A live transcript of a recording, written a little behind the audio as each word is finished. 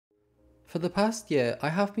For the past year, I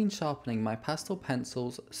have been sharpening my pastel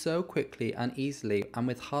pencils so quickly and easily and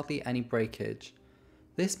with hardly any breakage.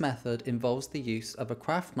 This method involves the use of a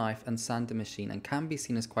craft knife and sanding machine and can be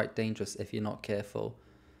seen as quite dangerous if you're not careful.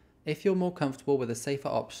 If you're more comfortable with a safer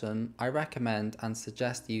option, I recommend and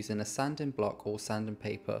suggest using a sanding block or sanding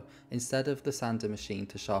paper instead of the sanding machine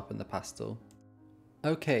to sharpen the pastel.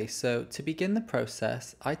 Okay, so to begin the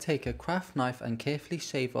process, I take a craft knife and carefully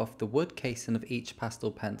shave off the wood casing of each pastel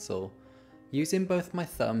pencil. Using both my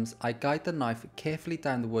thumbs, I guide the knife carefully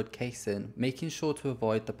down the wood casing, making sure to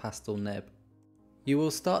avoid the pastel nib. You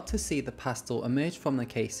will start to see the pastel emerge from the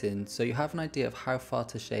casing, so you have an idea of how far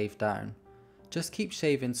to shave down. Just keep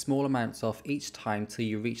shaving small amounts off each time till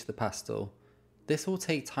you reach the pastel. This will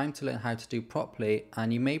take time to learn how to do properly,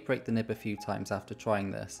 and you may break the nib a few times after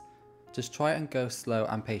trying this. Just try and go slow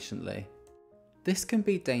and patiently. This can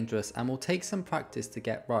be dangerous and will take some practice to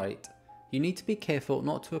get right. You need to be careful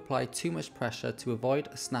not to apply too much pressure to avoid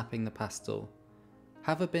snapping the pastel.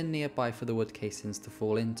 Have a bin nearby for the wood casings to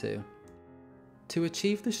fall into. To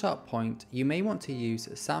achieve the sharp point, you may want to use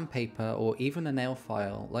sandpaper or even a nail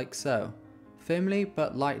file, like so. Firmly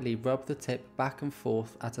but lightly rub the tip back and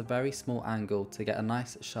forth at a very small angle to get a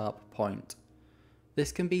nice sharp point.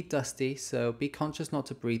 This can be dusty, so be conscious not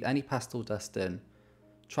to breathe any pastel dust in.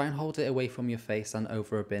 Try and hold it away from your face and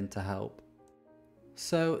over a bin to help.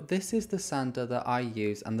 So this is the sander that I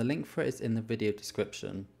use, and the link for it is in the video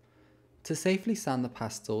description. To safely sand the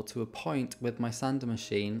pastel to a point with my sander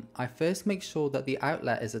machine, I first make sure that the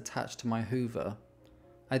outlet is attached to my hoover.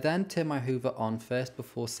 I then turn my hoover on first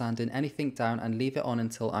before sanding anything down and leave it on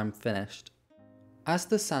until I'm finished. As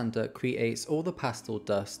the sander creates all the pastel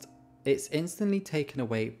dust, it's instantly taken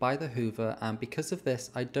away by the hoover, and because of this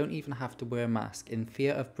I don't even have to wear a mask in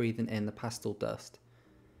fear of breathing in the pastel dust.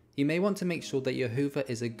 You may want to make sure that your hoover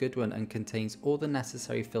is a good one and contains all the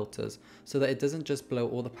necessary filters so that it doesn't just blow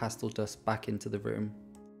all the pastel dust back into the room.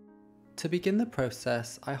 To begin the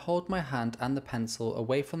process, I hold my hand and the pencil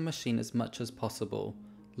away from the machine as much as possible,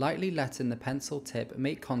 lightly letting the pencil tip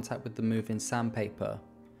make contact with the moving sandpaper.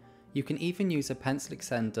 You can even use a pencil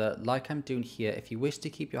extender like I'm doing here if you wish to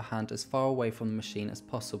keep your hand as far away from the machine as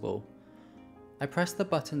possible. I press the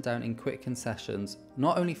button down in quick concessions,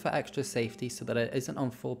 not only for extra safety so that it isn't on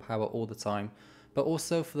full power all the time, but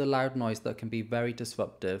also for the loud noise that can be very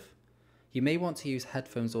disruptive. You may want to use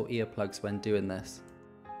headphones or earplugs when doing this.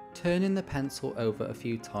 Turning the pencil over a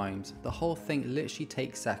few times, the whole thing literally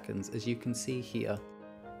takes seconds, as you can see here.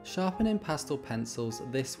 Sharpening pastel pencils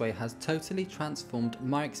this way has totally transformed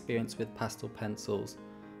my experience with pastel pencils.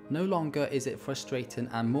 No longer is it frustrating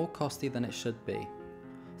and more costly than it should be.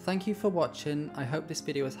 Thank you for watching. I hope this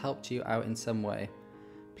video has helped you out in some way.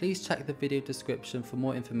 Please check the video description for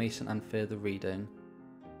more information and further reading.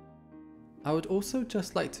 I would also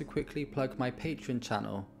just like to quickly plug my Patreon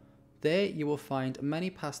channel. There you will find many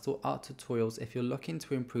pastel art tutorials if you're looking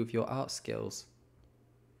to improve your art skills.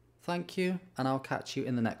 Thank you, and I'll catch you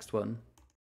in the next one.